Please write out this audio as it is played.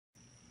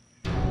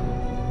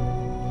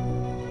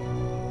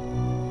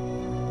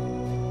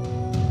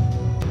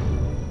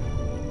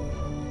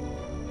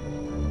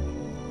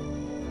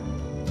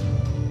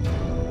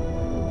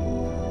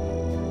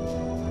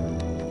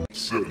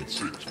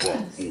Hey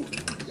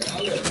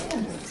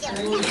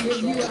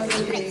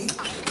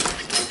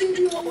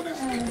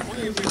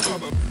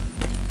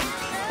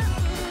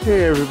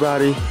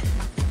everybody,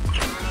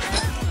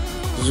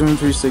 Zoom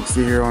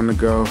 360 here on the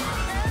go.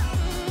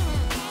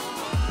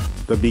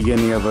 The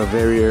beginning of a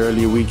very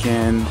early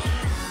weekend.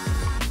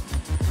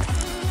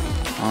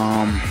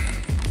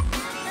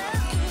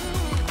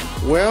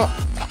 Well,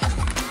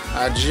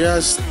 I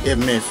just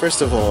admit,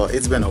 first of all,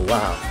 it's been a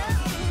while.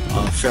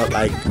 Felt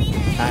like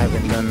I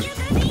haven't done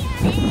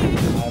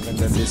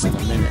this in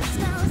a minute.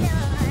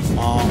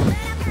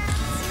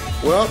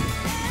 Well,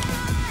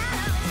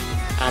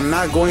 I'm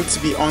not going to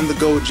be on the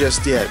go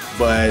just yet,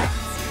 but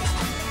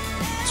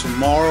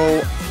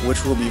tomorrow,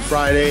 which will be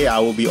Friday, I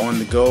will be on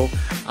the go.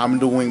 I'm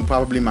doing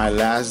probably my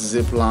last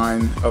zip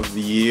line of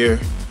the year.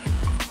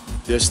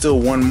 There's still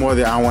one more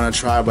that I want to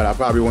try, but I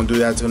probably won't do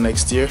that till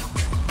next year.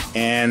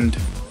 And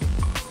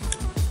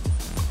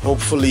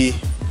hopefully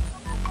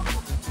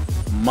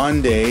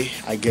Monday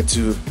I get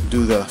to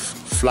do the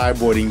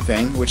flyboarding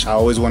thing, which I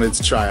always wanted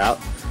to try out.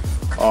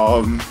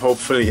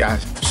 Hopefully I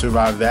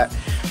survive that.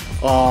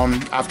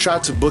 I've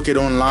tried to book it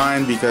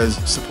online because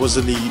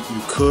supposedly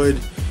you could.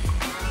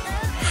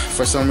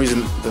 For some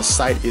reason the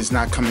site is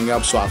not coming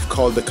up, so I've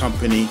called the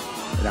company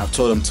and I've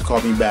told them to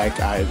call me back.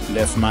 I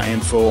left my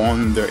info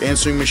on their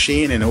answering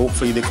machine and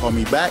hopefully they call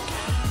me back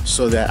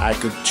so that I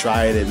could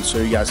try it and so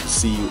you guys can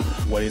see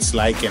what it's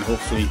like, and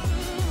hopefully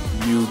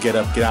you get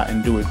out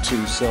and do it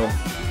too. So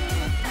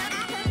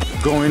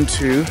going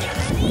to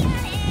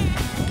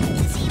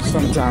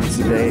sometime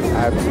today,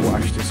 I have to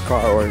wash this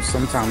car, or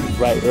sometime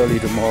right early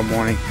tomorrow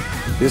morning.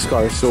 This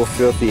car is so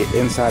filthy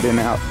inside and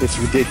out, it's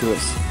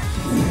ridiculous.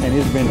 And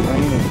it's been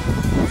raining,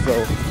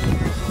 so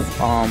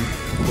I'm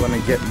gonna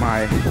get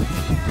my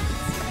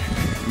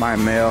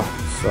mail.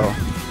 So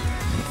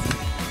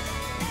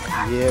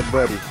yeah,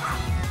 buddy.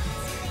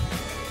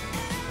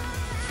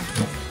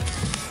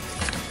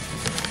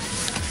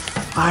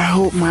 I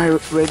hope my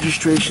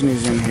registration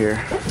is in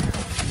here,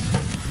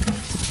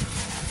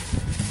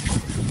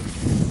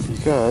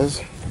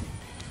 because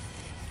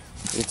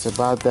it's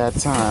about that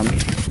time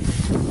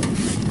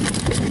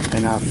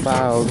and I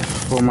filed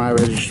for my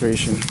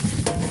registration.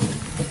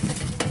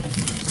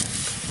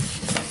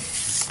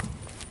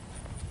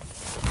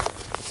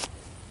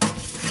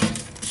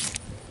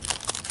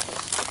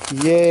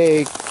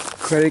 Yay,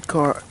 credit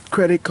card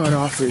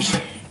offers.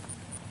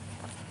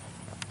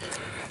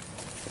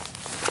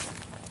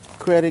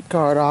 Credit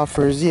card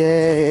offers,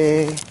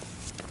 yay.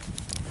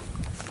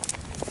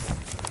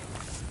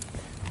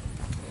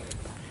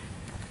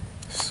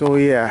 So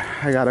yeah,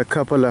 I got a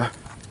couple of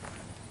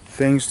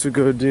things to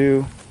go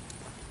do.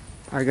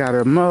 I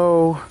gotta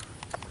mow.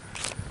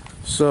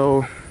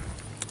 So,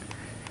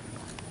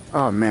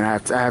 oh man, I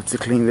have to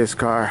clean this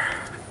car.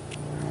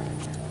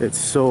 It's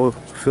so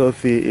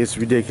filthy, it's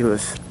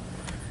ridiculous.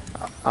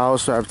 I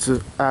also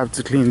have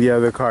to clean the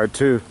other car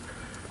too,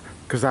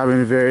 because I've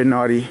been very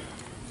naughty.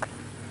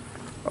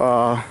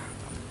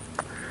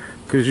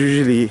 Because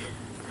usually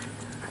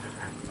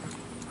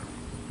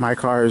my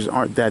cars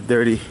aren't that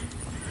dirty.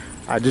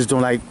 I just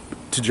don't like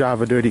to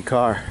drive a dirty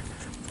car.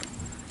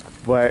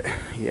 But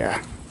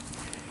yeah,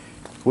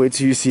 wait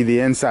till you see the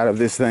inside of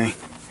this thing.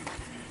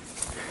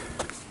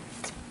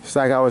 It's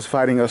like I was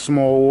fighting a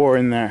small war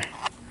in there.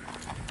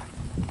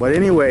 But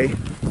anyway,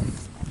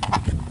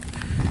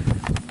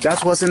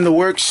 that's what's in the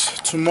works.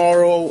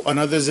 Tomorrow,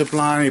 another zip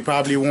line. It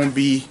probably will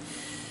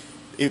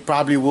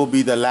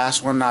be the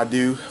last one I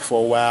do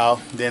for a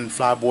while. Then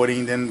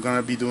flyboarding, then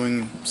gonna be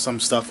doing some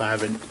stuff I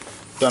haven't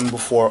done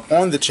before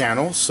on the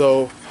channel.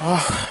 So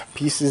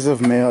pieces of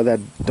mail that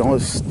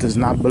does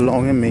not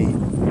belong in me.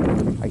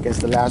 I guess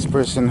the last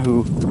person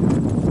who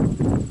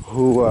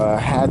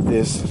had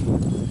this,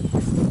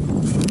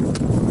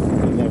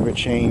 they never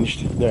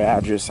changed their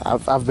address.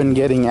 I've been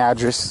getting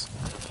address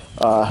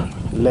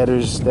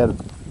letters that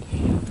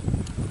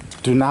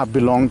do not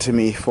belong to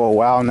me for a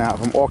while now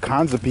from all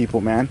kinds of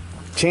people, man.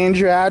 Change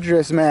your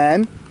address,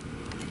 man.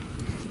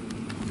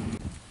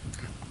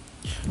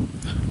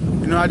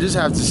 You know, I just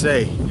have to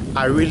say,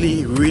 I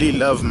really, really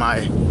love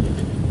my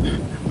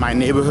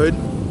neighborhood,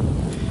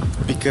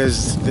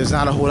 because there's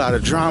not a whole lot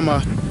of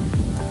drama.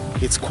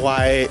 It's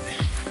quiet.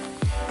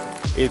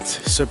 It's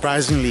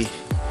surprisingly,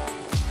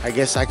 I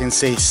guess I can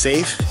say,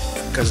 safe,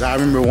 because I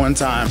remember one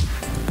time,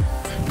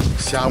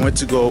 I went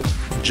to go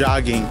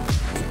jogging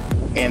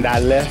and I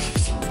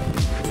left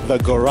the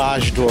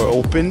garage door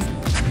open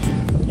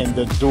and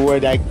the door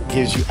that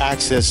gives you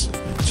access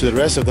to the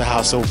rest of the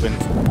house open.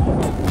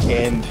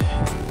 And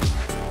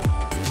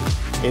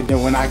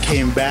then when I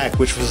came back,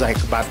 which was like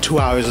about 2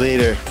 hours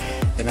later,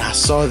 and I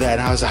saw that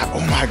and I was like,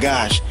 oh my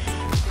gosh.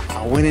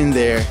 I went in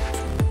there,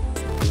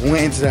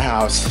 went into the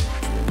house,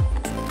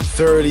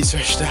 thoroughly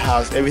searched the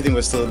house. Everything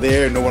was still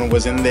there, no one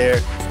was in there.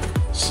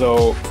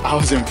 So I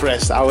was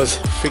impressed. I was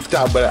freaked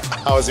out, but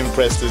I was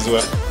impressed as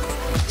well.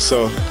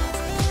 So,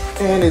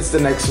 and it's the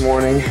next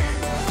morning.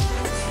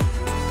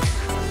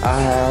 I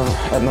have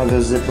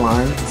another zip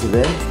line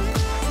today.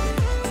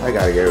 I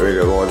gotta get rid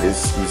of all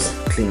these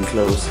clean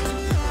clothes.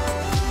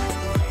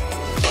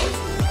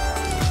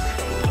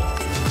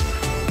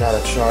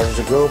 Gotta charge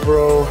the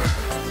GoPro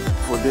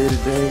for day to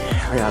day.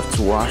 I have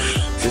to wash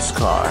this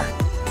car.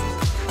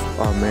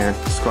 Oh man,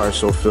 this car is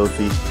so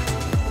filthy.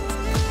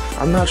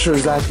 I'm not sure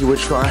exactly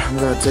which car I'm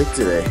gonna take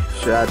today.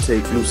 Should I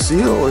take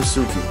Lucille or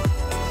Suki?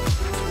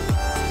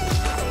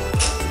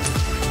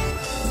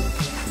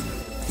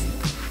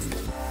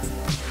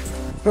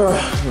 I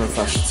don't know if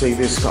I should take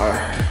this car.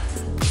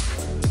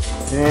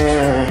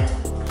 Damn.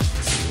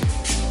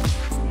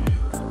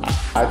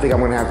 I think I'm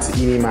gonna have to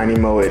eeny miny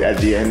mow it at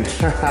the end. Take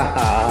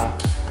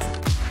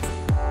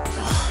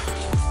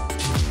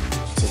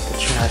the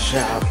trash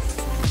out.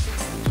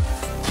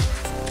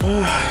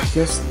 I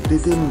guess they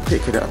didn't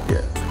pick it up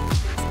yet.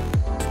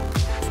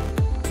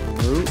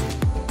 Nope.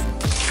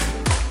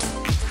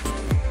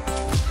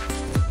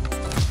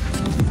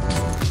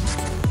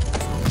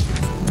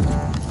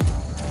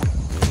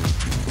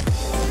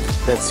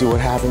 Let's see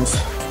what happens.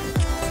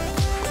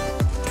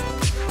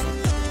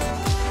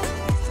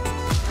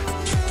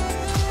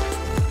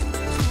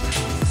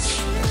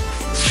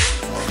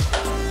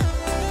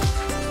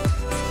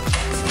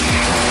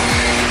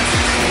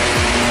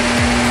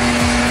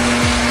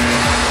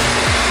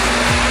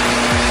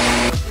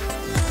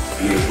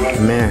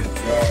 Man,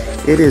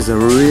 it is a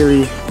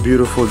really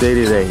beautiful day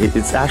today.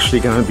 It's actually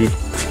gonna be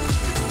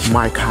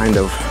my kind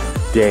of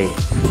day.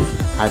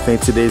 I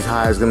think today's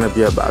high is gonna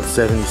be about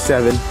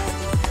 77.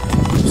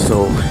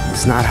 So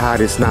it's not hot,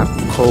 it's not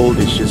cold,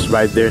 it's just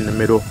right there in the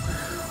middle.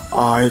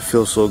 Oh, it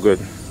feels so good.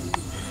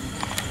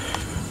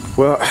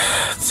 Well,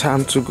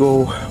 time to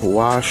go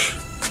wash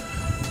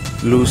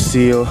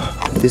Lucille.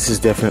 This is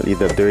definitely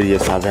the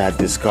dirtiest I've had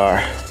this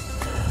car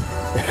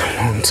in a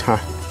long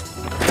time.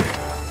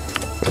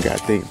 Okay, I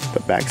think the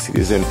back seat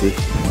is empty.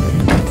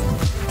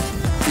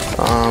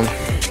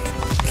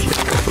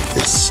 With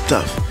this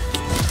stuff.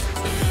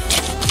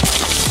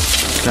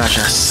 Gosh,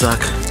 I suck.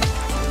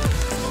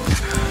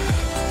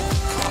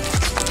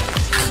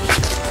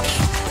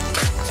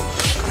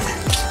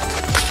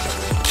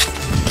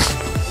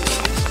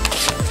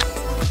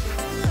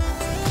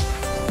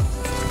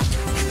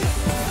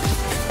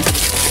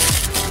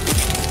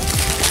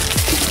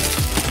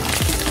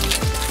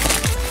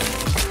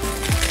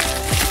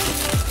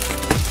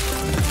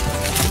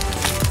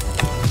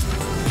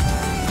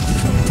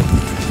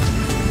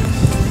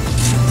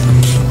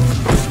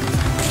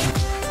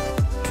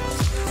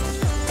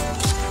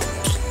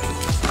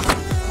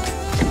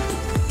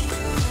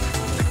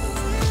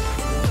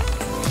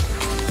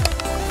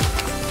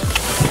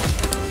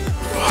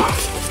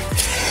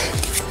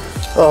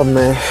 Oh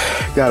man,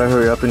 gotta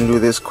hurry up and do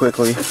this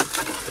quickly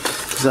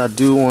because I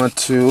do want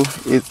to.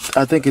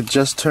 I think it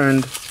just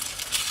turned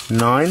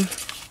 9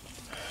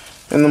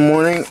 in the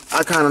morning.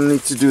 I kind of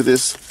need to do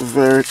this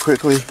very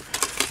quickly.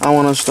 I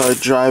want to start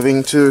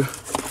driving to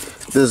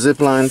the zip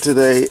line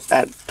today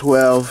at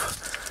 12.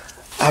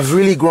 I've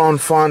really grown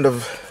fond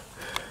of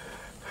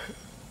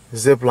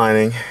zip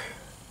lining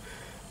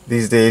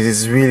these days.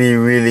 It's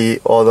really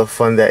all the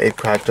fun that it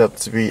cracked up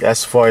to be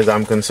as far as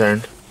I'm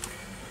concerned.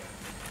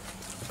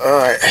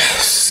 Alright,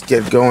 let's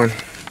get going.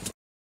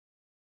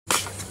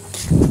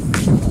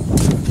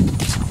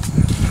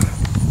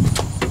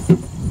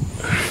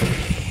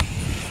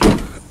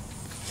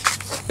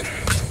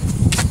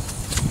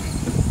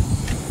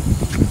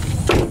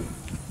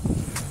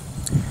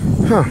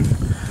 Huh.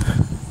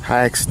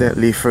 I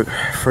accidentally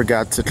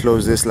forgot to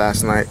close this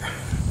last night.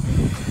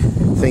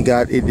 Thank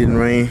God it didn't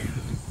rain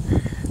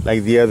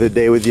like the other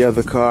day with the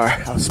other car.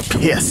 I was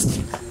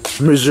pissed.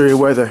 Missouri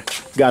weather.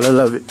 Gotta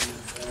love it.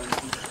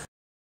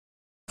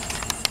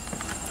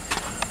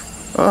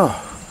 Oh,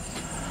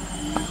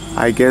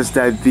 I guess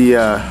that the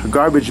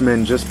garbage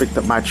men just picked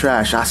up my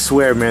trash. I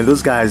swear, man,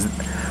 those guys,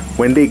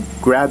 when they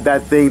grab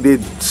that thing, they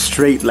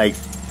straight like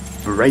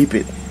rape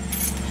it.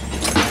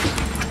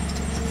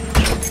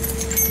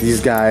 These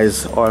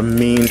guys are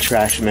mean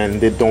trash men.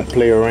 They don't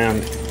play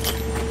around.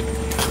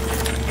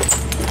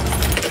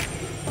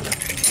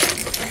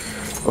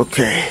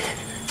 Okay,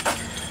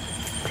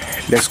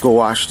 let's go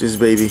wash this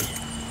baby.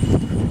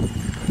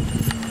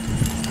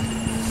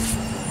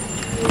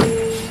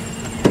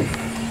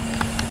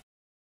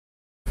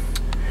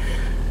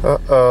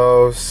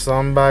 Uh-oh,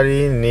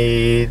 somebody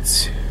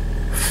needs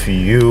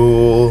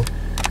fuel.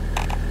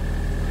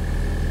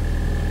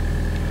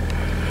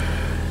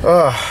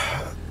 Oh,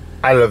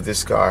 I love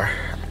this car.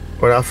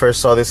 When I first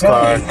saw this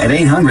car at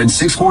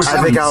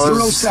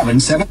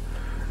 800-647-077.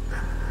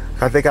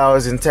 I think I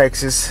was in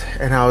Texas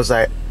and I was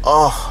like,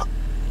 oh,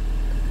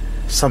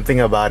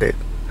 something about it.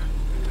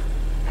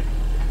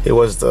 It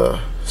was the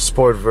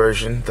sport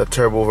version, the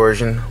turbo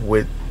version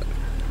with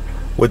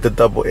the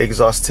double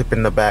exhaust tip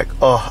in the back.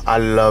 Oh, I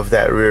love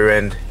that rear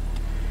end.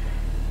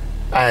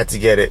 I had to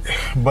get it.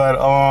 But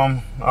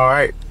all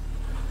right,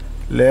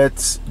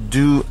 let's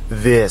do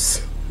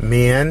this,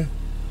 man.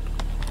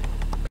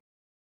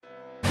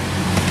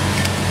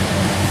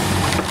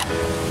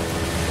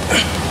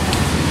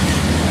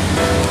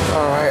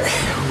 All right,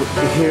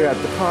 we're here at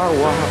the car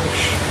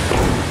wash.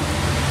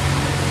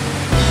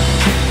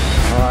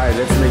 All right,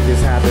 let's make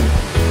this happen.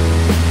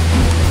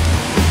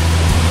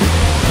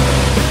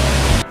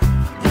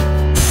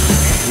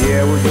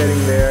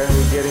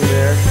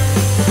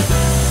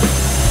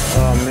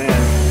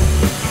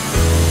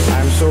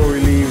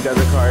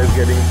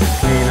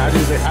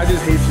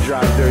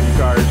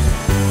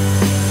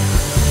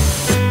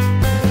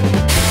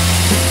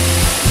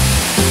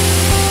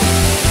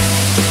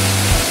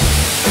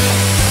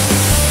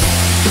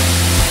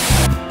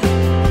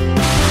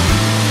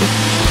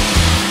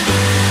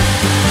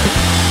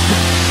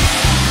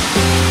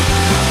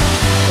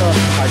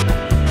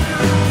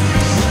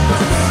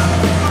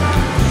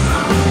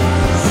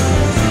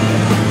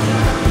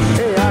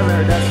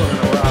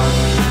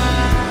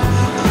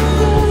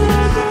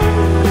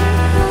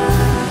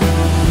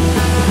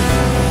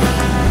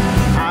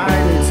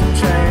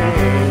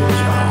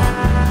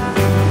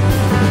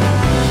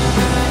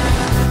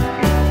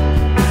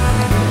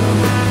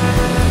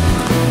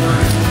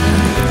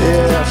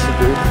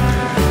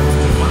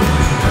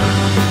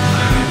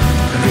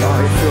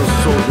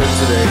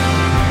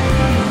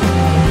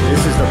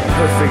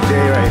 perfect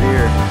day right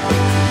here.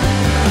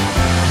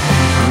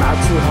 Not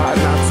too hot,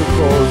 not too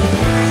cold.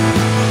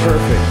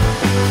 Perfect.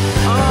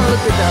 Oh,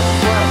 look at that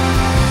butt.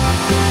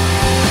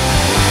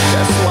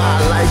 That's why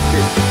I liked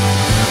it.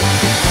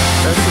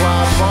 That's why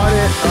I bought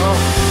it. Oh,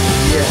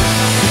 yeah.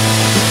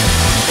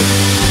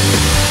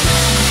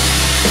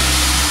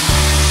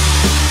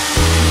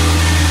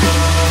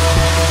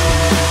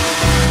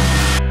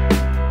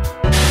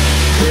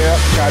 Yep,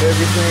 got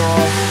everything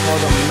off, all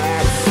the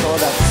mats, all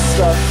that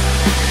stuff.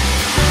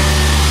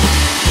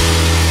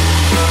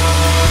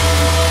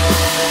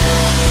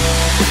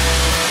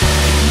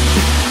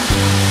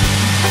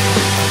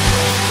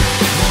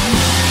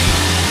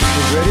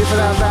 Ready for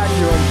that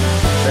vacuum.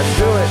 Let's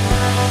do it.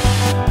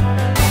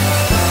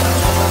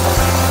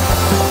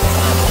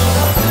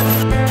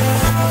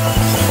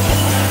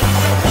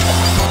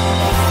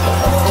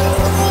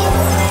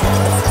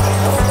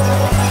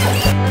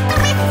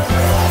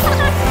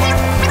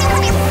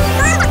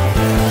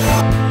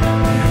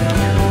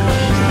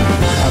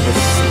 I have a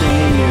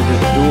stain near the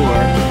door.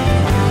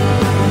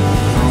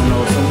 I don't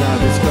know, some kind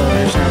of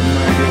discoloration. I have no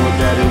idea what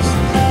that is.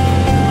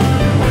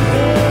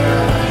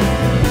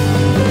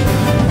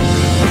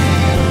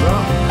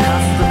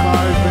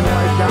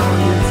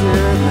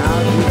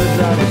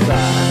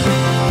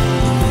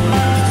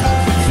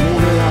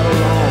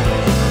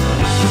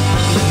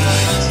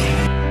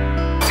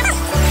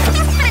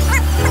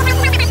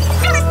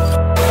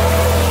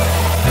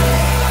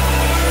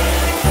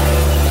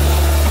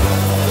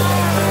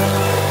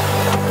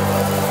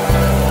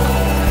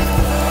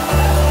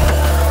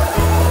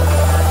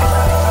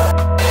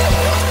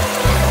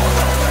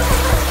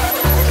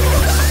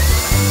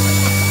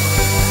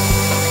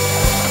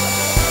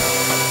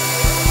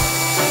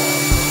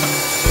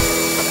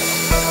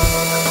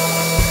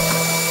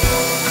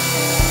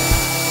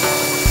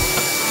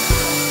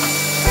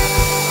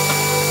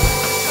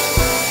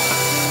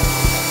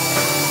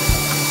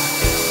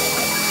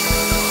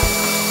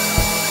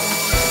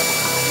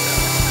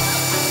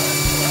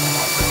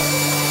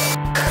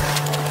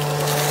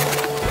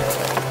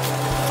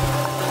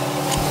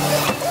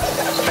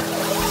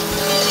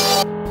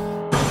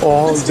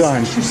 All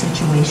done.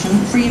 Situation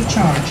free of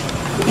charge.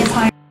 If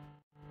high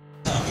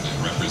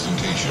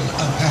representation,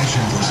 a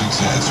passion for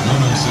success.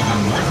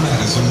 107 North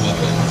Madison,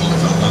 London. Phone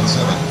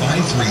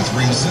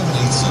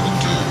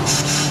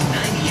 417-533-7872.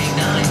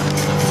 98.9.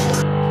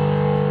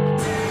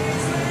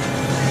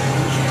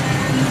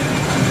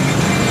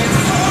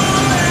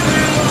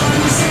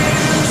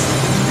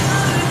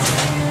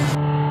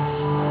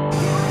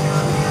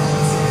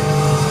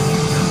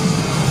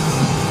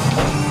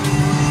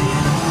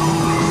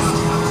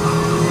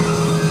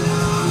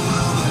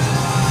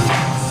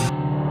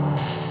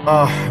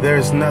 Oh,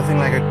 there's nothing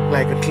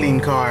like a clean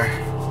car.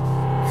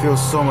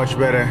 Feels so much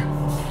better.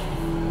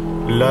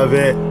 Love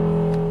it.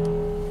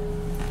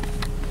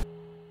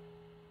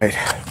 Right,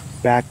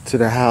 back to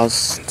the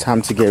house.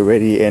 Time to get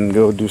ready and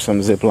go do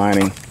some zip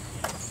lining.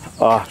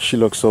 Oh, she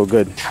looks so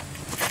good.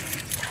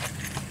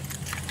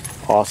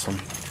 Awesome.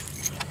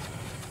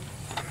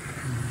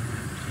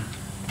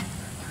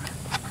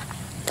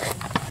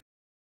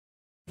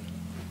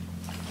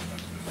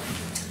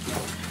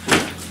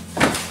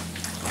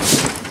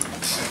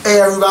 Hey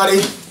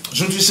everybody,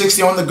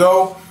 S2E27 on the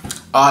go.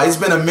 It's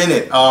been a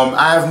minute.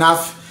 I have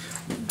not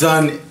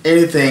done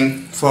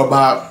anything for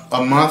about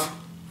a month,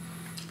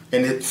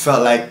 and it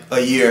felt like a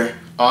year.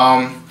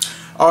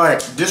 Alright,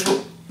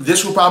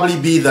 this will probably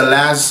be the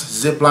last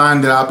zip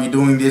line that I'll be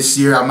doing this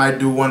year. I might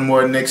do one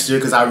more next year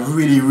because I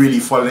really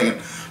fallen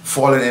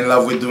in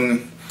love with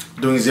doing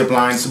zip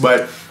lines.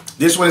 But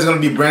this one is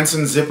going to be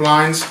Branson zip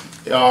lines.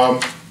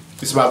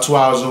 It's about 2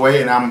 hours away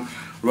and I'm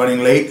running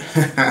late.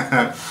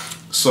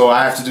 So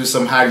I have to do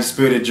some highly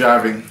spirited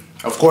driving.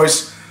 Of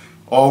course,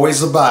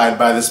 always abide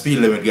by the speed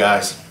limit,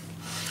 guys.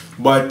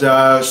 But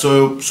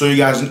so you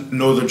guys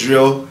know the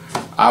drill.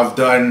 I've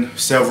done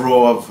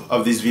several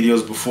of these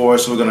videos before,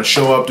 so we're gonna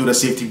show up, do the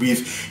safety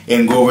brief,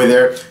 and go over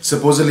there.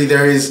 Supposedly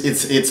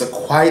it's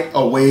quite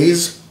a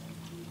ways.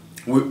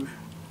 We're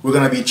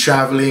gonna be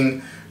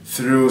traveling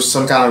through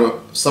some kind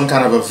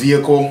of a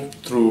vehicle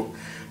through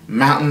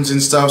mountains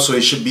and stuff, so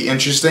it should be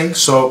interesting.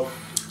 So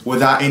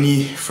without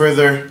any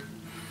further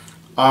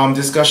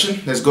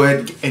discussion, let's go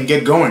ahead and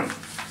get going.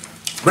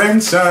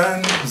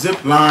 Branson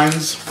zip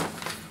lines.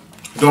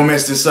 Don't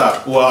mess this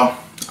up. Well,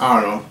 I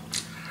don't know.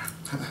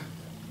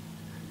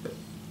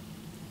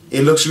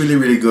 It looks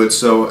really good,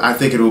 so I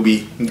think it will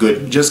be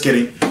good. Just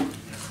kidding.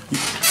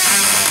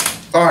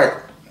 Alright,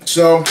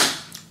 so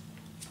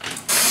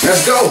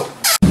let's go.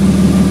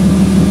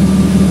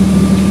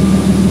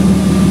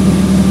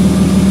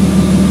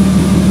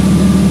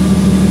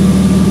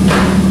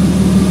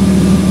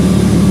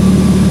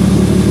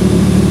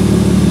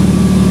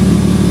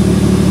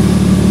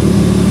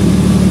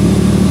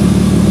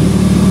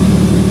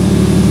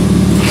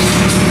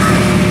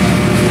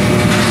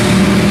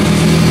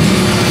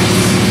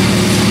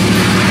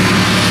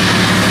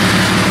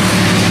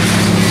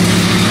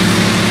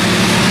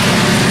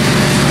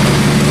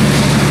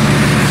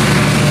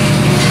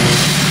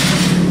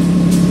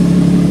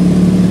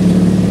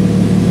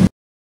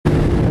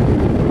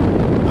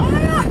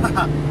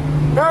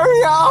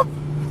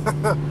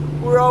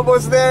 we're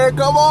almost there.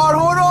 Come on,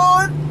 hold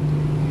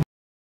on.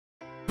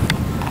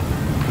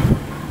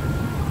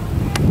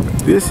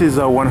 This is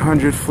a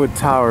 100-foot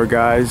tower,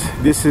 guys.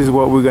 This is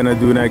what we're gonna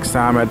do next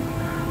time at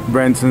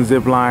Branson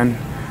Zipline.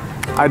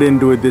 I didn't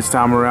do it this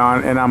time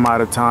around, and I'm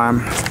out of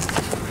time.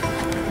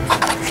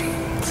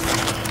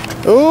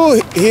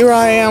 Oh, here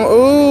I am.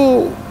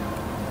 Oh.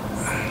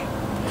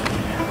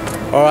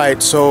 All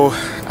right, so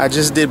I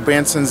just did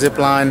Branson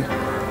Zipline.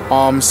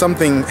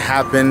 Something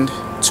happened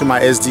to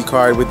my SD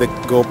card with the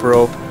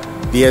GoPro.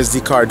 The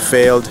SD card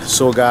failed,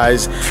 so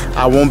guys,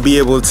 I won't be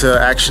able to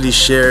actually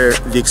share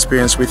the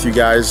experience with you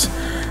guys,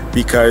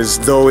 because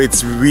though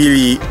this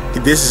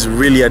is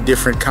really a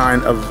different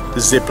kind of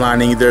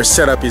ziplining. Their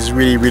setup is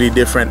really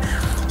different.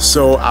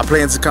 So I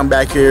plan to come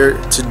back here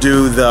to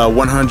do the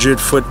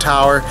 100-foot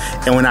tower,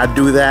 and when I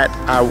do that,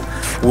 I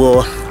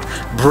will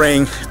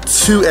bring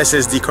 2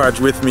 SSD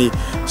cards with me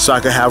so I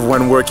could have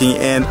one working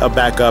and a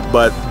backup,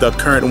 but the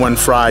current one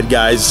fried,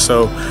 guys,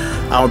 so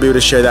I won't be able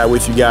to share that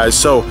with you guys.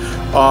 So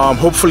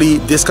hopefully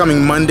this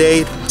coming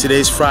Monday,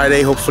 today's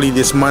Friday, hopefully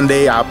this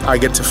Monday I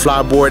get to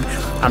flyboard.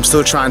 I'm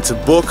still trying to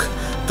book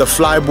the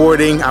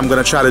flyboarding. I'm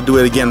gonna try to do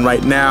it again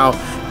right now,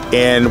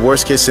 and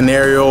worst case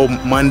scenario,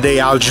 Monday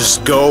I'll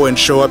just go and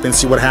show up and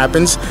see what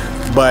happens.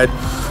 But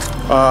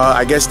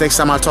I guess next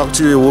time I talk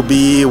to you will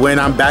be when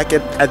I'm back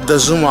at the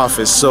Zoom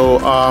office. So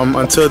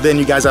until then,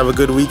 you guys have a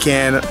good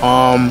weekend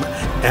and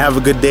have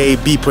a good day.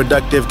 Be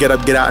productive, get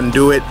up, get out and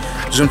do it.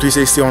 Zoom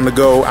 360 on the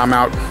go. I'm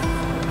out.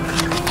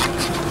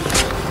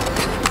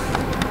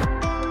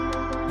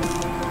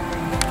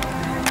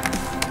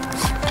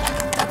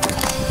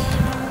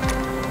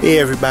 Hey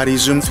everybody,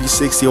 Zoom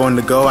 360 on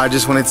the go. I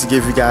just wanted to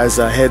give you guys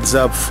a heads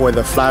up for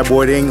the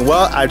flyboarding.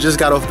 Well, I just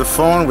got off the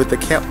phone with the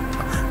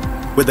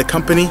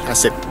company. I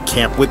said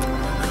camp with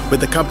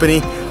the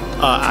company.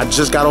 I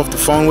just got off the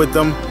phone with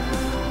them,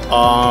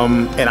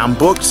 and I'm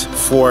booked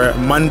for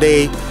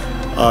Monday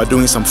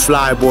doing some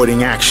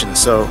flyboarding action.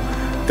 So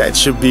that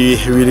should be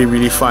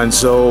really fun.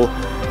 So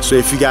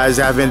if you guys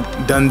haven't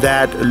done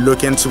that,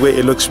 look into it.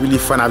 It looks really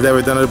fun. I've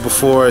never done it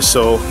before,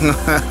 so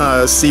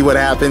see what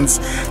happens.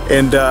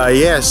 And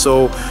yeah,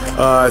 so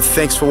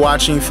thanks for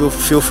watching.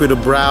 Feel free to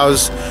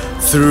browse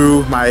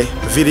through my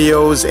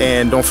videos,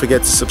 and don't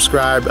forget to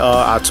subscribe.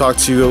 I'll talk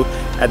to you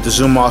at the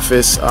Zoom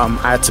office. I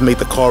had to make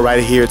the call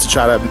right here to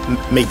try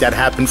to make that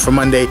happen for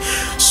Monday.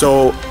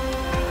 So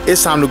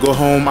it's time to go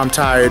home. I'm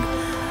tired,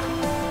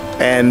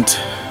 and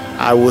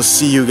I will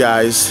see you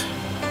guys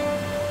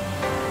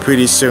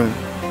pretty soon.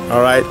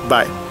 All right,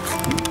 bye.